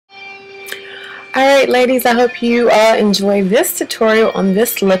Alright ladies, I hope you enjoy this tutorial on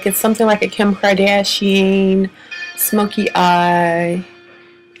this look. It's something like a Kim Kardashian smoky eye.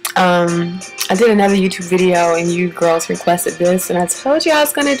 I did another YouTube video and you girls requested this and I told you I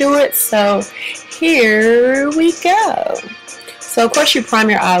was going to do it, so here we go. So of course you prime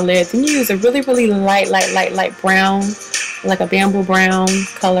your eyelids and you use a really light brown, like a bamboo brown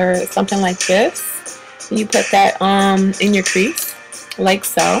color, something like this. And you put that in your crease, like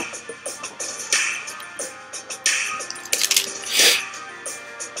so.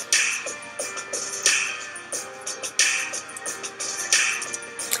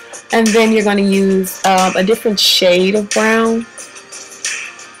 And then you're going to use a different shade of brown.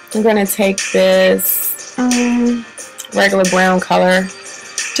 I'm going to take this regular brown color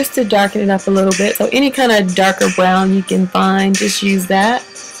just to darken it up a little bit. So any kind of darker brown you can find, just use that.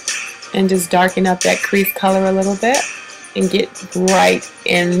 And just darken up that crease color a little bit. And get right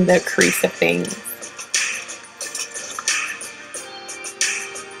in the crease of things.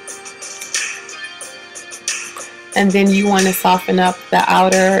 And then you want to soften up the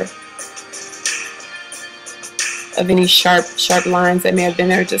outer of any sharp lines that may have been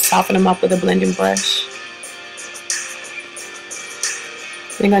there. Just soften them up with a blending brush.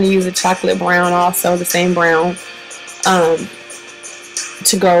 I'm going to use a chocolate brown also, the same brown,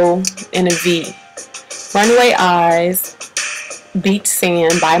 to go in a V. Runaway Eyes, Beach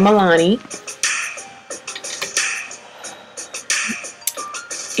Sand by Milani.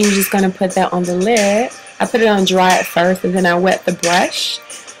 You're just going to put that on the lid. I put it on dry at first and then I wet the brush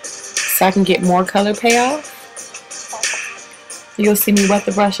so I can get more color payoff. You'll see me wet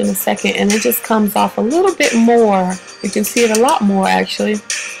the brush in a second and it just comes off a little bit more. You can see it a lot more actually.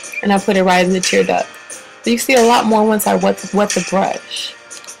 And I put it right in the tear duct. So you see a lot more once I wet the brush.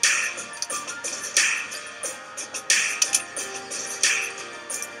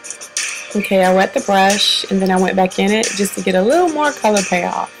 Okay, I wet the brush and then I went back in it just to get a little more color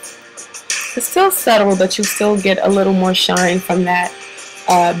payoff. It's still subtle, but you still get a little more shine from that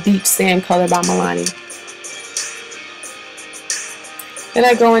beach sand color by Milani. Then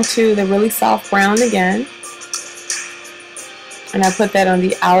I go into the really soft brown again. And I put that on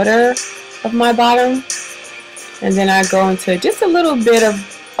the outer of my bottom. And then I go into just a little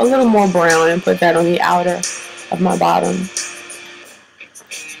more brown and put that on the outer of my bottom.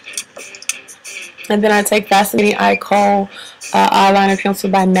 And then I take Fascinating Eye Kohl eyeliner pencil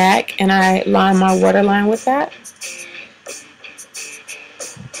by MAC and I line my waterline with that.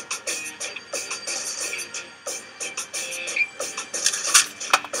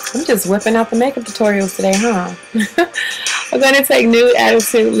 I'm just whipping out the makeup tutorials today, huh? I'm going to take Nude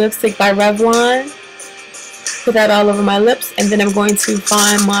Attitude Lipstick by Revlon. Put that all over my lips. And then I'm going to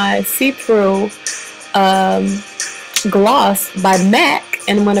find my see-through gloss by MAC.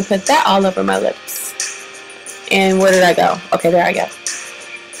 And I'm going to put that all over my lips. And where did I go? Okay, there I go.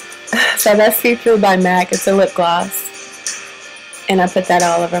 So that's See-Through by MAC. It's a lip gloss. And I put that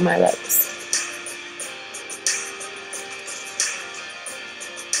all over my lips.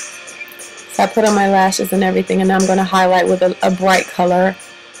 So I put on my lashes and everything, and I'm going to highlight with a bright color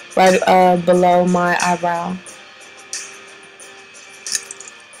right below my eyebrow.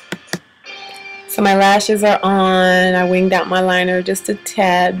 So my lashes are on. I winged out my liner just a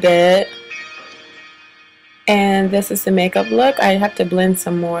tad bit. And this is the makeup look. I have to blend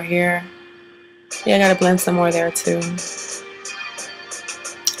some more here. Yeah, I got to blend some more there too.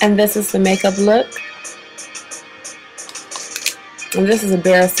 And this is the makeup look. And this is a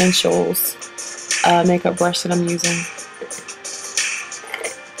Bare Essentials makeup brush that I'm using.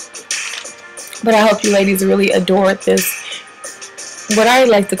 But I hope you ladies really adored this, what I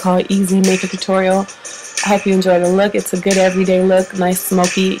like to call easy makeup tutorial. I hope you enjoy the look. It's a good everyday look, nice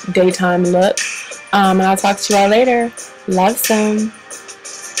smoky daytime look. And I'll talk to you all later. Love some.